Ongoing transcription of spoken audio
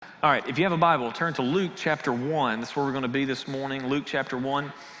All right, if you have a Bible, turn to Luke chapter 1. That's where we're going to be this morning, Luke chapter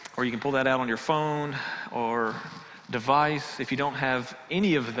 1. Or you can pull that out on your phone or device. If you don't have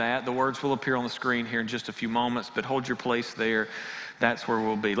any of that, the words will appear on the screen here in just a few moments, but hold your place there. That's where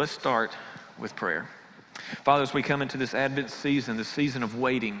we'll be. Let's start with prayer. Father, as we come into this Advent season, this season of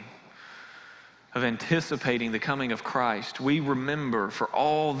waiting, of anticipating the coming of Christ, we remember for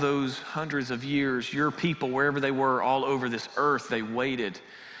all those hundreds of years, your people, wherever they were all over this earth, they waited.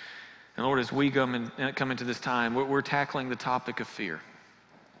 And Lord, as we come into this time, we're tackling the topic of fear.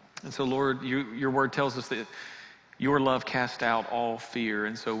 And so, Lord, your word tells us that your love cast out all fear.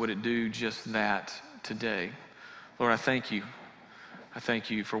 And so would it do just that today? Lord, I thank you. I thank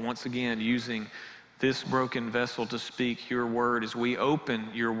you for once again using this broken vessel to speak your word. As we open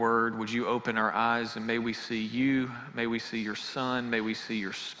your word, would you open our eyes, and may we see you, may we see your Son, may we see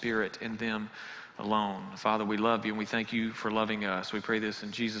your Spirit in them alone. Father, we love you and we thank you for loving us. We pray this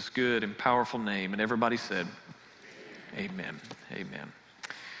in Jesus' good and powerful name. And everybody said, amen. Amen.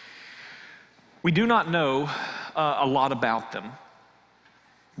 We do not know a lot about them.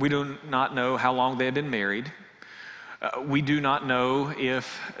 We do not know how long they had been married. We do not know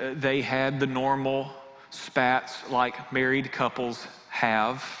if they had the normal spats like married couples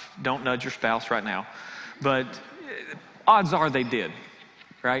have. Don't nudge your spouse right now. But odds are they did,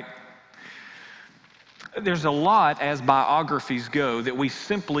 right? There's a lot, as biographies go, that we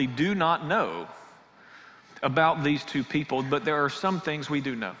simply do not know about these two people, but there are some things we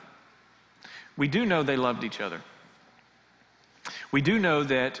do know. We do know they loved each other. We do know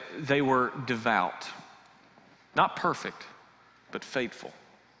that they were devout. Not perfect, but faithful.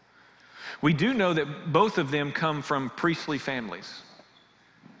 We do know that both of them come from priestly families.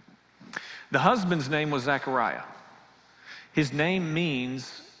 The husband's name was Zechariah. His name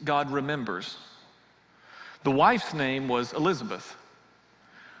means God remembers. The wife's name was Elizabeth.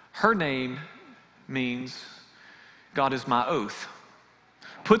 Her name means God is my oath.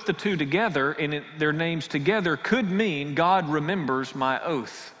 Put the two together, and their names together could mean God remembers my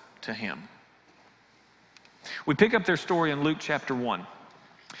oath to him. We pick up their story in Luke chapter 1.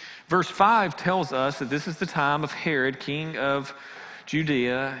 Verse 5 tells us that this is the time of Herod, king of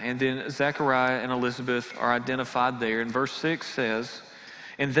Judea, and then Zechariah and Elizabeth are identified there. And verse 6 says,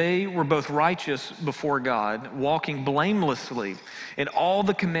 and they were both righteous before God, walking blamelessly in all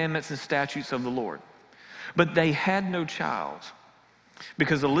the commandments and statutes of the Lord. But they had no child,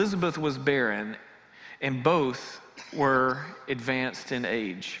 because Elizabeth was barren, and both were advanced in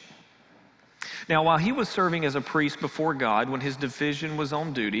age. Now, while he was serving as a priest before God, when his division was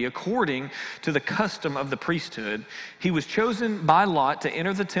on duty, according to the custom of the priesthood, he was chosen by lot to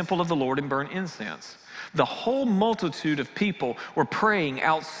enter the temple of the Lord and burn incense. The whole multitude of people were praying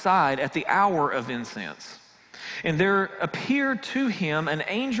outside at the hour of incense. And there appeared to him an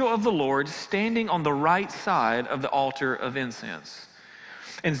angel of the Lord standing on the right side of the altar of incense.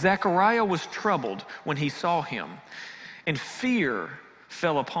 And Zechariah was troubled when he saw him, and fear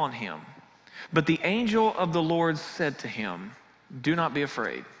fell upon him. But the angel of the Lord said to him, do not be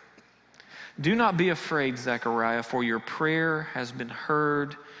afraid. Do not be afraid, Zechariah, for your prayer has been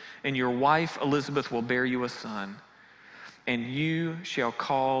heard, and your wife Elizabeth will bear you a son, and you shall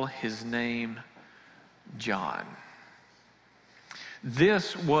call his name John.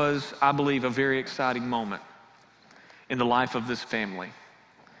 This was, I believe, a very exciting moment in the life of this family.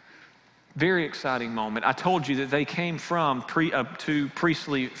 Very exciting moment. I told you that they came from two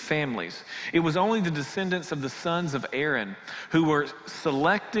priestly families. It was only the descendants of the sons of Aaron who were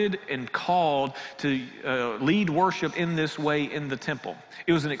selected and called to lead worship in this way in the temple.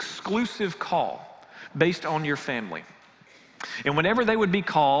 It was an exclusive call based on your family. And whenever they would be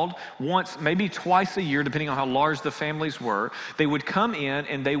called, once, maybe twice a year, depending on how large the families were, they would come in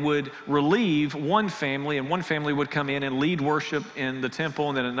and they would relieve one family, and one family would come in and lead worship in the temple,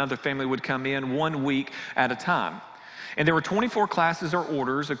 and then another family would come in 1 week at a time. And there were 24 classes or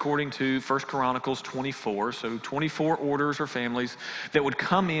orders according to 1 Chronicles 24, so 24 orders or families that would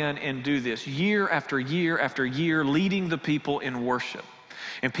come in and do this year after year after year, leading the people in worship.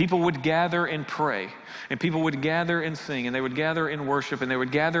 And people would gather and pray, and people would gather and sing, and they would gather in worship, and they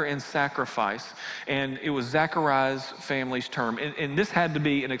would gather in sacrifice. And it was Zechariah's family's term. And this had to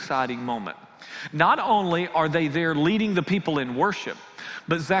be an exciting moment. Not only are they there leading the people in worship,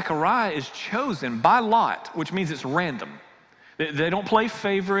 but Zechariah is chosen by lot, which means it's random. They don't play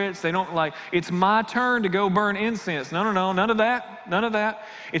favorites. They don't like, it's my turn to go burn incense. No, none of that. None of that.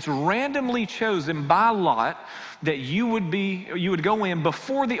 It's randomly chosen by lot that you would go in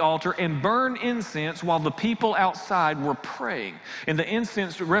before the altar and burn incense while the people outside were praying. And the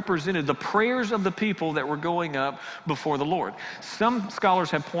incense represented the prayers of the people that were going up before the Lord. Some scholars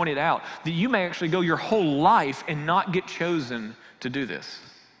have pointed out that you may actually go your whole life and not get chosen to do this.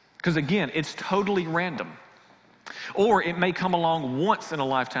 Because again, it's totally random. Or it may come along once in a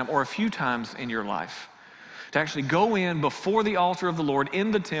lifetime or a few times in your life to actually go in before the altar of the Lord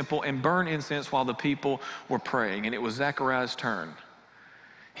in the temple and burn incense while the people were praying. And it was Zechariah's turn.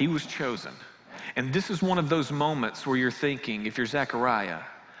 He was chosen. And this is one of those moments where you're thinking, if you're Zechariah,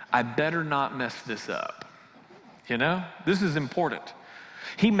 I better not mess this up. You know, this is important.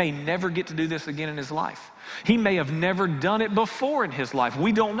 He may never get to do this again in his life. He may have never done it before in his life.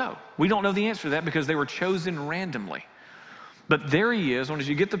 We don't know. We don't know the answer to that because they were chosen randomly. But there he is, as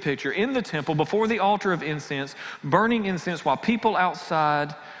you get the picture, in the temple before the altar of incense, burning incense while people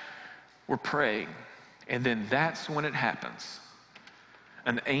outside were praying. And then that's when it happens.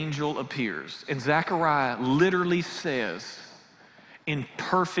 An angel appears. And Zechariah literally says in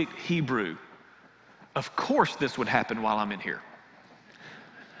perfect Hebrew, of course this would happen while I'm in here.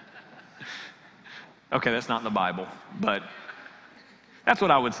 Okay, that's not in the Bible, but that's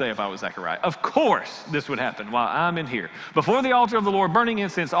what I would say if I was Zechariah. Of course this would happen while I'm in here. Before the altar of the Lord, burning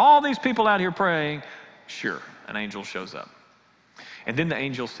incense, all these people out here praying. Sure, an angel shows up. And then the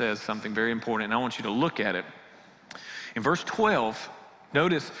angel says something very important, and I want you to look at it. In verse 12,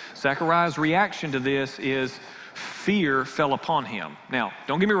 notice Zechariah's reaction to this is fear fell upon him. Now,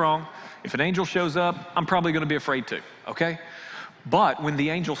 don't get me wrong. If an angel shows up, I'm probably going to be afraid too, okay? But when the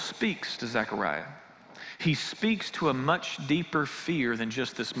angel speaks to Zechariah, he speaks to a much deeper fear than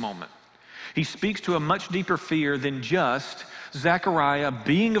just this moment. He speaks to a much deeper fear than just Zechariah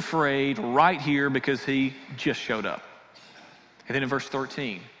being afraid right here because he just showed up. And then in verse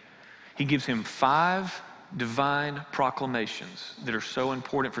 13, he gives him 5 divine proclamations that are so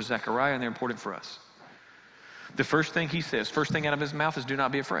important for Zechariah and they're important for us. The first thing he says, first thing out of his mouth is, do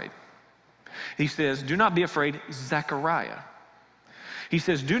not be afraid. He says, do not be afraid, Zechariah. He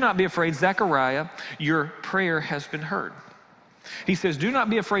says, do not be afraid, Zechariah, your prayer has been heard. He says, do not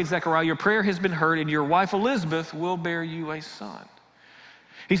be afraid, Zechariah, your prayer has been heard, and your wife Elizabeth will bear you a son.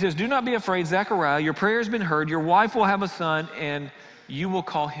 He says, do not be afraid, Zechariah, your prayer has been heard, your wife will have a son, and you will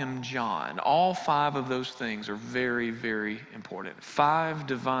call him John. All 5 of those things are very, very important. 5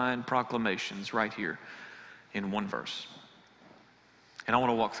 divine proclamations right here in one verse. And I want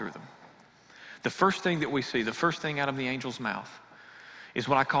to walk through them. The first thing that we see, the first thing out of the angel's mouth, is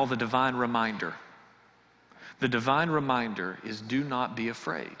what I call the divine reminder. The divine reminder is, do not be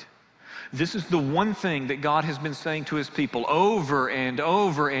afraid. This is the one thing that God has been saying to his people over and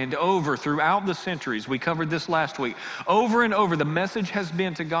over and over throughout the centuries. We covered this last week. Over and over, the message has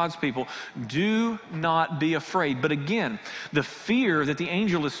been to God's people, do not be afraid. But again, the fear that the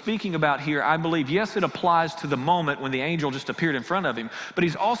angel is speaking about here, I believe, yes, it applies to the moment when the angel just appeared in front of him, but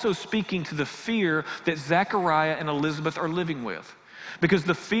he's also speaking to the fear that Zechariah and Elizabeth are living with. Because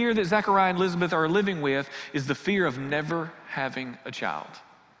the fear that Zechariah and Elizabeth are living with is the fear of never having a child.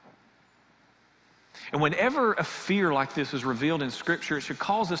 And whenever a fear like this is revealed in Scripture, it should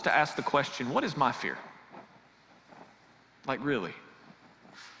cause us to ask the question, what is my fear? Like really?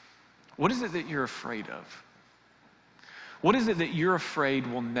 What is it that you're afraid of? What is it that you're afraid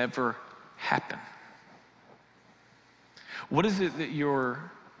will never happen? What is it that you're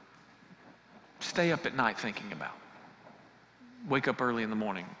stay up at night thinking about? Wake up early in the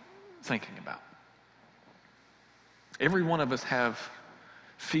morning thinking about? Every one of us have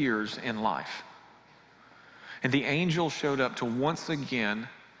fears in life. And the angel showed up to once again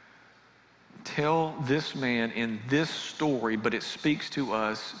tell this man in this story, but it speaks to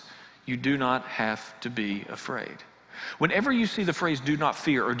us, you do not have to be afraid. Whenever you see the phrase do not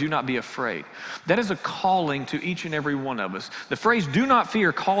fear or do not be afraid, that is a calling to each and every one of us. The phrase do not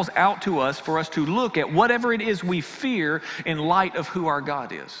fear calls out to us for us to look at whatever it is we fear in light of who our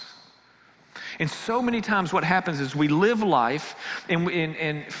God is. And so many times what happens is we live life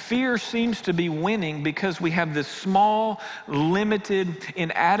and fear seems to be winning because we have this small, limited,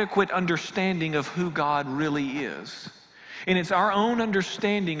 inadequate understanding of who God really is. And it's our own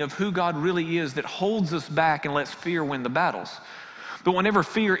understanding of who God really is that holds us back and lets fear win the battles. But whenever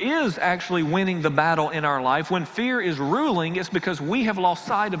fear is actually winning the battle in our life, when fear is ruling, it's because we have lost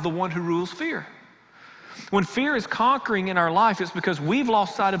sight of the one who rules fear. When fear is conquering in our life, it's because we've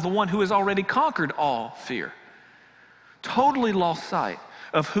lost sight of the one who has already conquered all fear. Totally lost sight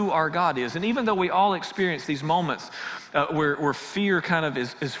of who our God is. And even though we all experience these moments where fear kind of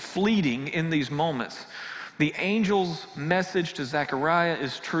is fleeting in these moments, the angel's message to Zechariah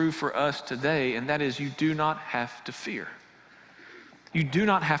is true for us today, and that is you do not have to fear. You do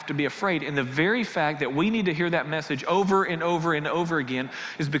not have to be afraid. And the very fact that we need to hear that message over and over and over again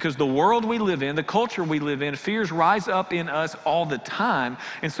is because the world we live in, the culture we live in, fears rise up in us all the time.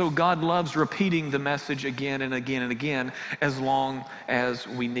 And so God loves repeating the message again and again and again as long as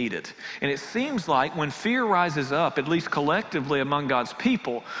we need it. And it seems like when fear rises up, at least collectively among God's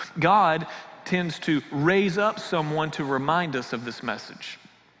people, God tends to raise up someone to remind us of this message,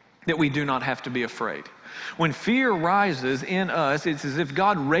 that we do not have to be afraid. When fear rises in us, it's as if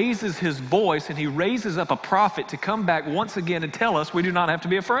God raises his voice and he raises up a prophet to come back once again and tell us we do not have to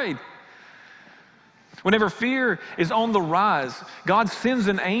be afraid. Whenever fear is on the rise, God sends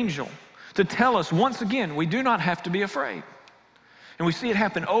an angel to tell us once again we do not have to be afraid. And we see it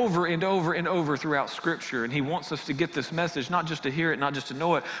happen over and over and over throughout Scripture. And he wants us to get this message, not just to hear it, not just to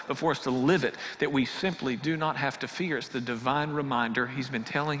know it, but for us to live it, that we simply do not have to fear. It's the divine reminder he's been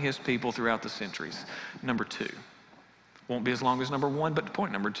telling his people throughout the centuries. Number two. Won't be as long as number one, but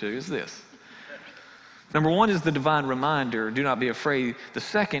point number two is this. Number one is the divine reminder, do not be afraid. The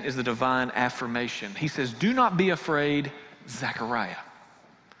second is the divine affirmation. He says, do not be afraid, Zechariah.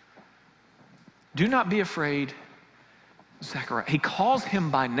 Do not be afraid, Zechariah. He calls him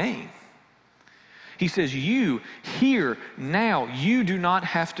by name. He says, you, here, now, you do not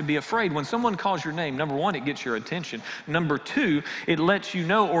have to be afraid. When someone calls your name, number one, it gets your attention. Number two, it lets you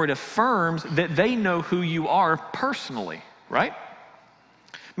know, or it affirms that they know who you are personally, right?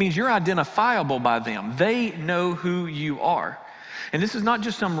 It means you're identifiable by them. They know who you are. And this is not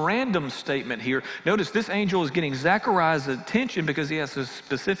just some random statement here. Notice this angel is getting Zechariah's attention because he has a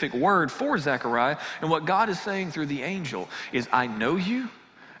specific word for Zechariah. And what God is saying through the angel is, I know you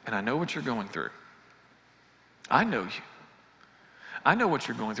and I know what you're going through. I know you. I know what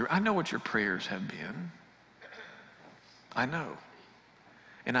you're going through. I know what your prayers have been. I know.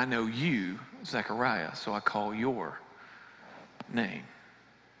 And I know you, Zechariah, so I call your name.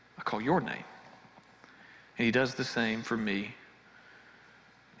 I call your name. And he does the same for me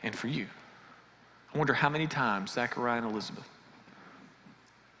and for you. I wonder how many times Zechariah and Elizabeth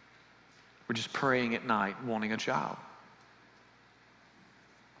were just praying at night, wanting a child.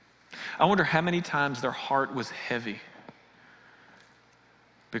 I wonder how many times their heart was heavy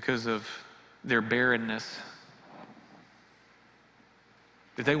because of their barrenness,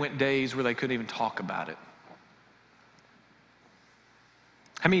 that they went days where they couldn't even talk about it.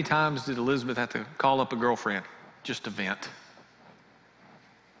 How many times did Elizabeth have to call up a girlfriend just to vent?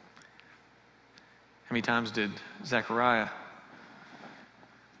 How many times did Zechariah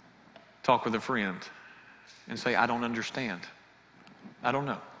talk with a friend and say, I don't understand. I don't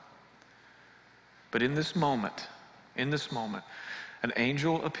know. But in this moment, an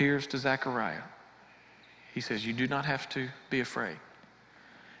angel appears to Zechariah. He says, you do not have to be afraid.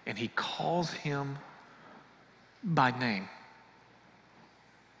 And he calls him by name.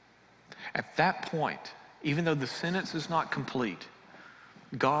 At that point, even though the sentence is not complete,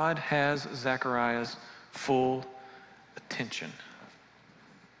 God has Zechariah's full attention.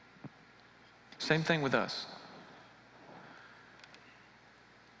 Same thing with us.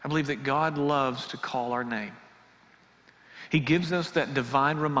 I believe that God loves to call our name. He gives us that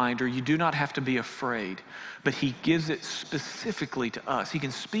divine reminder, you do not have to be afraid, but he gives it specifically to us. He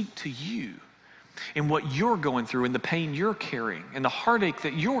can speak to you in what you're going through, in the pain you're carrying, in the heartache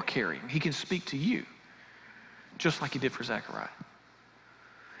that you're carrying. He can speak to you, just like he did for Zechariah.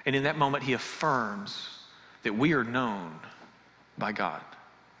 And in that moment, he affirms that we are known by God.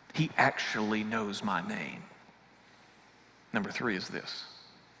 He actually knows my name. Number three is this.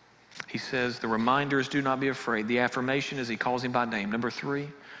 He says the reminder is do not be afraid. The affirmation is he calls him by name. Number three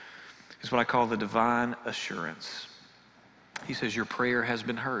is what I call the divine assurance. He says your prayer has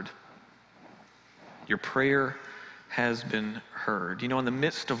been heard. Your prayer has been heard. You know, in the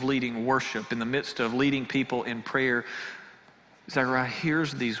midst of leading worship, in the midst of leading people in prayer, Zechariah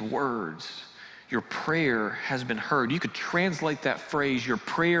hears these words. Your prayer has been heard. You could translate that phrase, your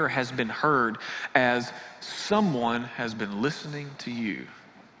prayer has been heard, as someone has been listening to you.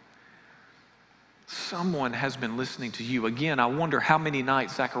 Someone has been listening to you. Again, I wonder how many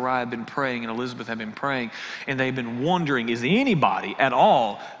nights Zechariah had been praying and Elizabeth had been praying, and they've been wondering, is anybody at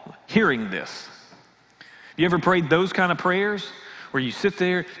all hearing this? You ever prayed those kind of prayers where you sit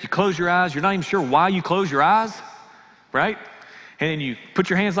there, you close your eyes, you're not even sure why you close your eyes, right? And then you put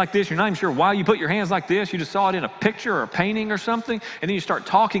your hands like this, you're not even sure why you put your hands like this, you just saw it in a picture or a painting or something, and then you start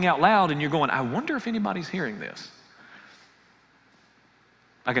talking out loud and you're going, I wonder if anybody's hearing this.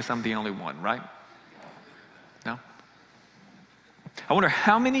 I guess I'm the only one, right? No? I wonder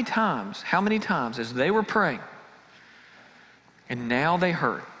how many times as they were praying, and now they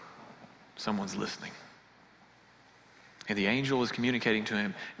heard someone's listening. And the angel is communicating to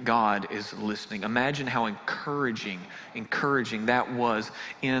him, God is listening. Imagine how encouraging that was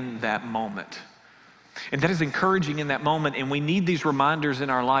in that moment. And that is encouraging in that moment, and we need these reminders in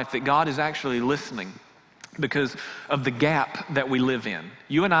our life that God is actually listening because of the gap that we live in.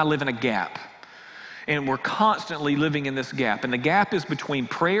 You and I live in a gap, and we're constantly living in this gap. And the gap is between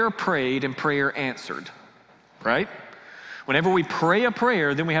prayer prayed and prayer answered, right? Whenever we pray a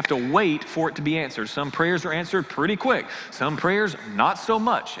prayer, then we have to wait for it to be answered. Some prayers are answered pretty quick. Some prayers, not so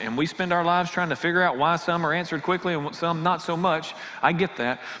much. And we spend our lives trying to figure out why some are answered quickly and some not so much. I get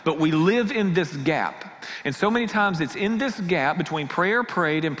that. But we live in this gap. And so many times it's in this gap between prayer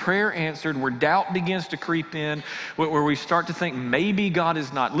prayed and prayer answered where doubt begins to creep in, where we start to think maybe God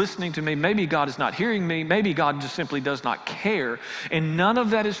is not listening to me, maybe God is not hearing me, maybe God just simply does not care. And none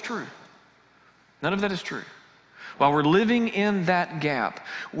of that is true. None of that is true. While we're living in that gap,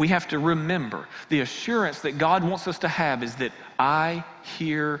 we have to remember the assurance that God wants us to have is that I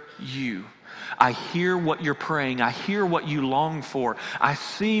hear you. I hear what you're praying. I hear what you long for. I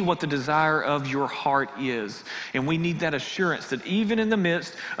see what the desire of your heart is. And we need that assurance that even in the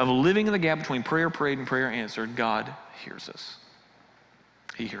midst of living in the gap between prayer prayed and prayer answered, God hears us.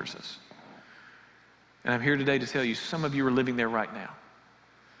 He hears us. And I'm here today to tell you, some of you are living there right now.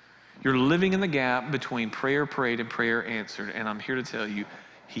 You're living in the gap between prayer prayed and prayer answered, and I'm here to tell you,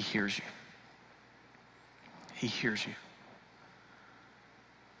 he hears you. He hears you.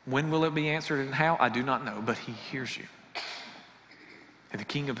 When will it be answered and how? I do not know, but he hears you. And the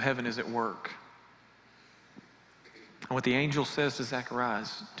King of Heaven is at work. And what the angel says to Zechariah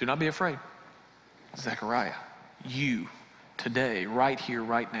is, do not be afraid. Zechariah, you, today, right here,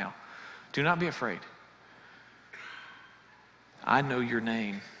 right now, do not be afraid. I know your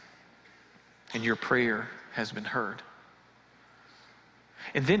name. And your prayer has been heard.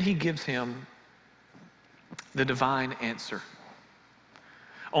 And then he gives him the divine answer.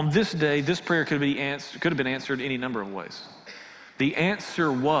 On this day, this prayer could have been answered any number of ways. The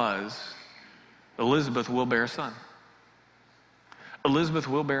answer was, Elizabeth will bear a son. Elizabeth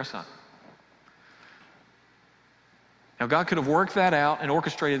will bear a son. Now, God could have worked that out and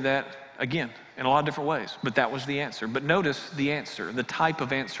orchestrated that, again, in a lot of different ways, but that was the answer. But notice the answer, the type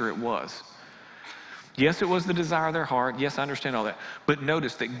of answer it was. Yes, it was the desire of their heart. Yes, I understand all that. But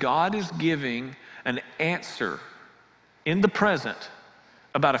notice that God is giving an answer in the present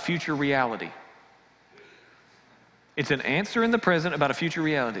about a future reality. It's an answer in the present about a future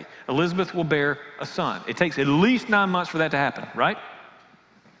reality. Elizabeth will bear a son. It takes at least 9 months for that to happen, right?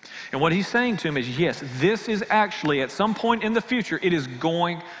 And what he's saying to him is, yes, this is actually at some point in the future, it is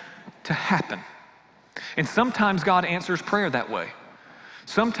going to happen. And sometimes God answers prayer that way.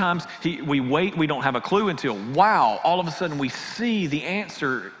 Sometimes we wait, we don't have a clue until, wow, all of a sudden we see the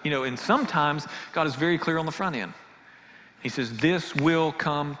answer, and sometimes God is very clear on the front end. He says, this will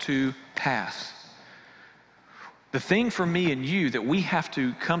come to pass. The thing for me and you that we have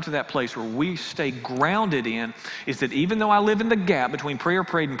to come to that place where we stay grounded in is that even though I live in the gap between prayer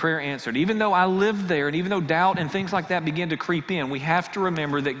prayed and prayer answered, even though I live there and even though doubt and things like that begin to creep in, we have to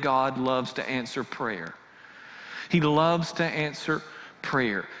remember that God loves to answer prayer. He loves to answer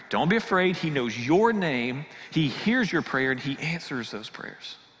prayer. Don't be afraid. He knows your name. He hears your prayer and he answers those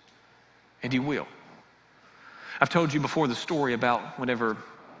prayers. And he will. I've told you before the story about whenever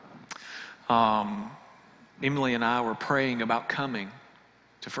Emily and I were praying about coming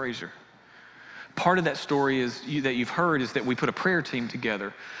to Fraser. Part of that story that you've heard is that we put a prayer team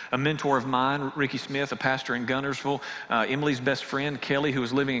together. A mentor of mine, Ricky Smith, a pastor in Gunnersville, Emily's best friend, Kelly, who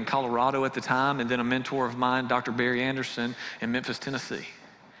was living in Colorado at the time, and then a mentor of mine, Dr. Barry Anderson in Memphis, Tennessee.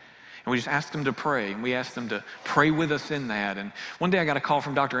 And we just asked them to pray, and we asked them to pray with us in that. And one day I got a call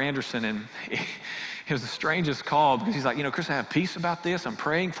from Dr. Anderson, and it was the strangest call because he's like, Chris, I have peace about this. I'm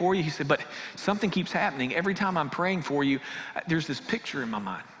praying for you. He said, but something keeps happening. Every time I'm praying for you, there's this picture in my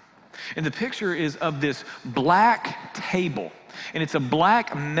mind. And the picture is of this black table. And it's a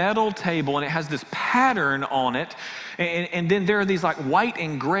black metal table, and it has this pattern on it. And then there are these like white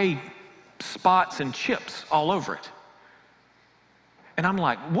and gray spots and chips all over it. And I'm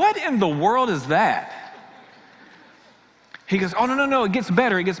like, what in the world is that? He goes, oh, no, it gets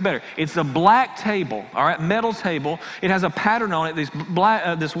better. It's a black table, all right, metal table. It has a pattern on it,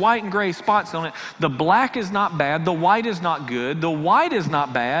 this white and gray spots on it. The black is not bad. The white is not good. The white is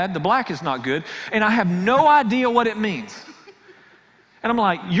not bad. The black is not good. And I have no idea what it means. And I'm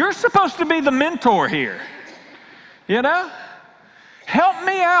like, you're supposed to be the mentor here, Help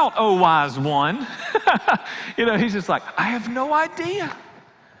me out, O wise one. He's just like, I have no idea.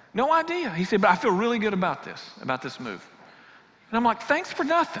 No idea. He said, but I feel really good about this move. And I'm like, thanks for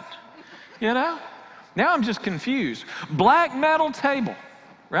nothing. Now I'm just confused. Black metal table,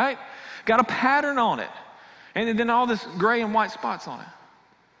 right? Got a pattern on it. And then all this gray and white spots on it.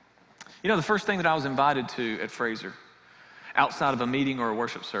 The first thing that I was invited to at Fraser, outside of a meeting or a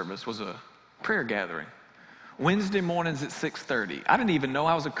worship service, was a prayer gathering. Wednesday mornings at 6:30. I didn't even know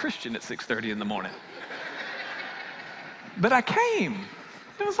I was a Christian at 6:30 in the morning. But I came.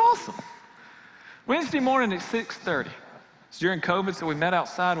 It was awesome. Wednesday morning at 6:30. It's during COVID, so we met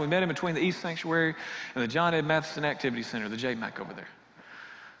outside. We met in between the East Sanctuary and the John Ed Matheson Activity Center, the JMAC over there.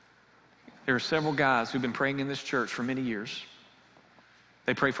 There are several guys who've been praying in this church for many years.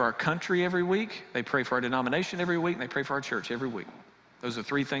 They pray for our country every week. They pray for our denomination every week. And they pray for our church every week. Those are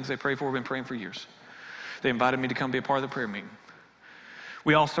three things they pray for. We've been praying for years. They invited me to come be a part of the prayer meeting.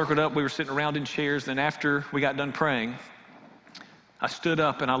 We all circled up. We were sitting around in chairs. Then after we got done praying, I stood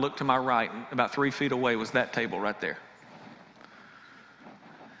up and I looked to my right. And about 3 feet away was that table right there.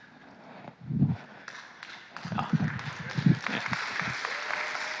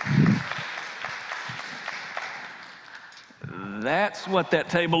 That's what that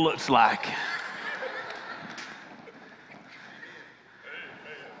table looks like.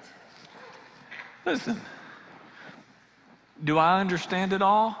 Listen, do I understand it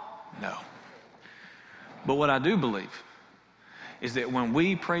all? No. But what I do believe is that when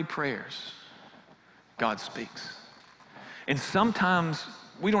we pray prayers, God speaks. And sometimes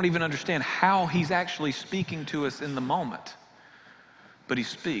we don't even understand how he's actually speaking to us in the moment. But he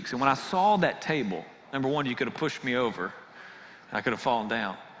speaks. And when I saw that table, number one, you could have pushed me over and I could have fallen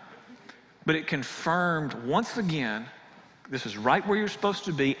down. But it confirmed once again, this is right where you're supposed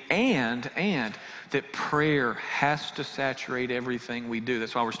to be, and that prayer has to saturate everything we do.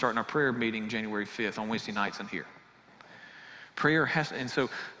 That's why we're starting our prayer meeting January 5th on Wednesday nights in here. Prayer has, and so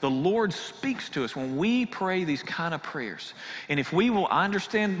the Lord speaks to us when we pray these kind of prayers. And if we will, I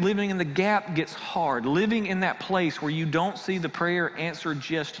understand living in the gap gets hard. Living in that place where you don't see the prayer answered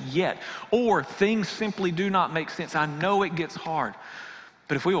just yet, or things simply do not make sense. I know it gets hard.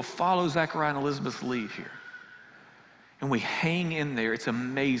 But if we will follow Zechariah and Elizabeth's lead here, and we hang in there, it's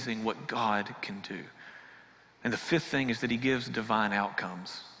amazing what God can do. And the fifth thing is that he gives divine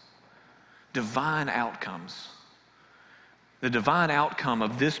outcomes. Divine outcomes. The divine outcome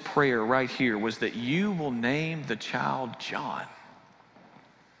of this prayer right here was that you will name the child John.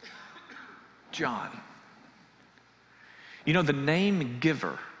 John. The name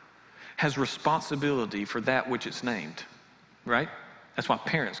giver has responsibility for that which it's named, right? That's why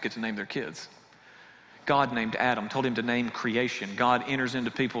parents get to name their kids. God named Adam, told him to name creation. God enters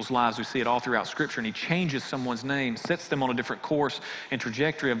into people's lives. We see it all throughout Scripture, and he changes someone's name, sets them on a different course and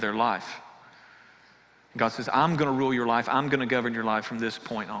trajectory of their life. God says, I'm going to rule your life. I'm going to govern your life from this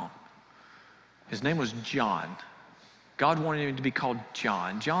point on. His name was John. God wanted him to be called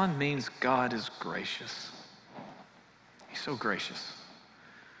John. John means God is gracious. He's so gracious.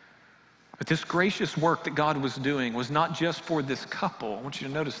 But this gracious work that God was doing was not just for this couple. I want you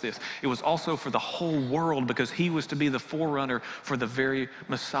to notice this. It was also for the whole world, because he was to be the forerunner for the very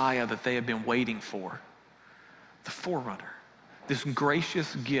Messiah that they had been waiting for. The forerunner. This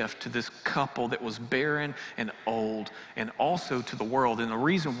gracious gift to this couple that was barren and old, and also to the world. And the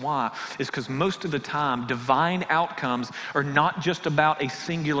reason why is because most of the time, divine outcomes are not just about a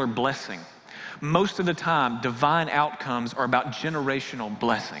singular blessing. Most of the time, divine outcomes are about generational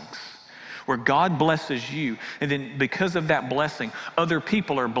blessings, where God blesses you, and then because of that blessing, other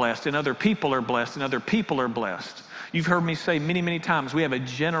people are blessed, and other people are blessed, and other people are blessed. You've heard me say many, many times, we have a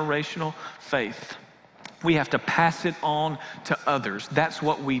generational faith. We have to pass it on to others. That's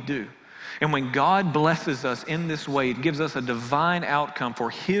what we do. And when God blesses us in this way, it gives us a divine outcome for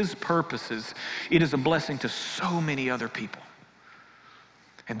his purposes. It is a blessing to so many other people.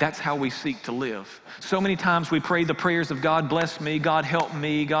 And that's how we seek to live. So many times we pray the prayers of God bless me, God help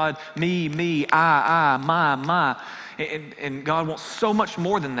me, God me, I, my. And God wants so much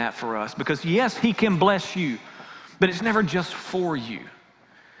more than that for us, because yes, he can bless you, but it's never just for you.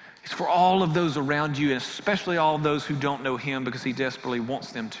 It's for all of those around you, and especially all of those who don't know him, because he desperately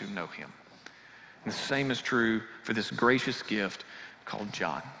wants them to know him. And the same is true for this gracious gift called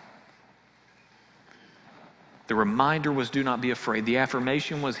John. The reminder was, do not be afraid. The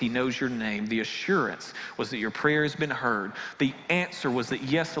affirmation was, he knows your name. The assurance was that your prayer has been heard. The answer was that,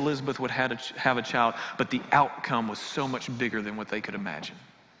 yes, Elizabeth would have a child, but the outcome was so much bigger than what they could imagine.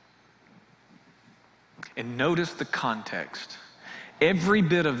 And notice the context. Every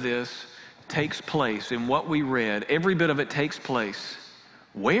bit of this takes place in what we read, every bit of it takes place.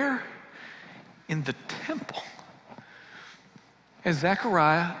 Where? In the temple. As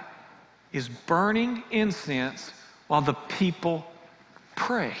Zechariah is burning incense while the people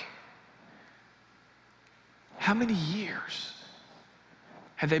pray. How many years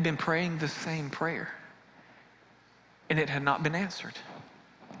had they been praying the same prayer and it had not been answered?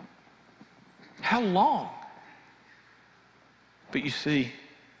 How long? But you see,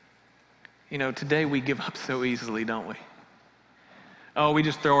 today we give up so easily, don't we? Oh, we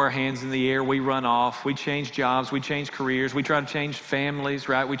just throw our hands in the air, we run off, we change jobs, we change careers, we try to change families,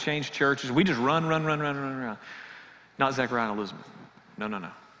 right? We change churches, we just run. Not Zechariah and Elizabeth.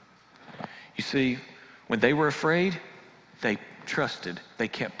 No. You see, when they were afraid, they trusted, they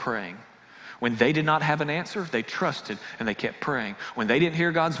kept praying. When they did not have an answer, they trusted and they kept praying. When they didn't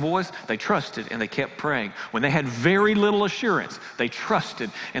hear God's voice, they trusted and they kept praying. When they had very little assurance, they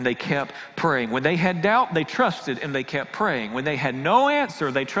trusted and they kept praying. When they had doubt, they trusted and they kept praying. When they had no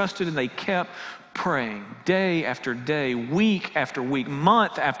answer, they trusted and they kept praying. Day after day, week after week,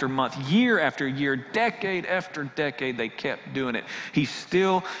 month after month, year after year, decade after decade, they kept doing it. He's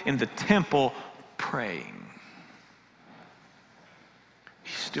still in the temple praying.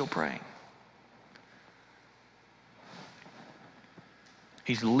 He's still praying.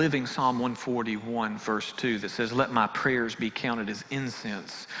 He's living Psalm 141, verse 2, that says, "Let my prayers be counted as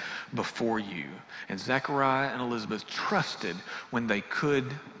incense before you." And Zechariah and Elizabeth trusted when they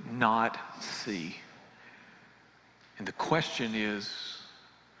could not see. And the question is,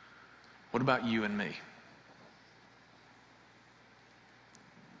 what about you and me?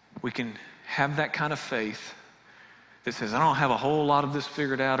 We can have that kind of faith that says, I don't have a whole lot of this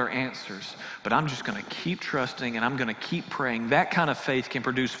figured out or answers, but I'm just going to keep trusting and I'm going to keep praying. That kind of faith can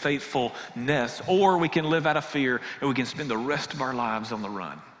produce faithfulness, or we can live out of fear and we can spend the rest of our lives on the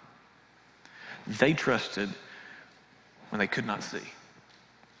run. They trusted when they could not see.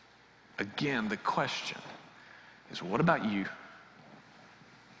 Again, the question is, what about you?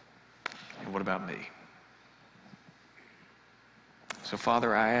 And what about me? So,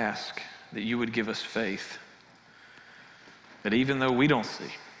 Father, I ask that you would give us faith, that even though we don't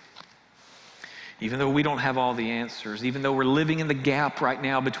see, even though we don't have all the answers, even though we're living in the gap right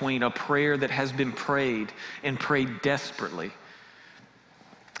now between a prayer that has been prayed and prayed desperately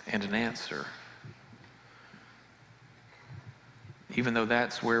and an answer, even though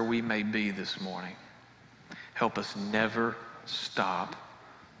that's where we may be this morning, help us never stop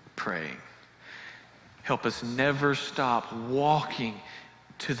praying. Help us never stop walking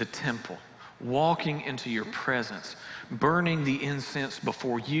to the temple, walking into your presence, burning the incense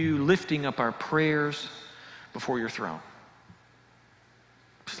before you, lifting up our prayers before your throne.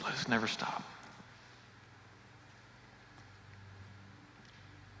 Just let us never stop.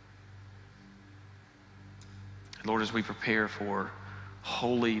 Lord, as we prepare for a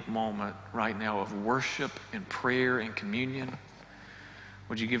holy moment right now of worship and prayer and communion,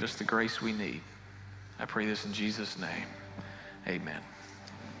 would you give us the grace we need? I pray this in Jesus' name. Amen.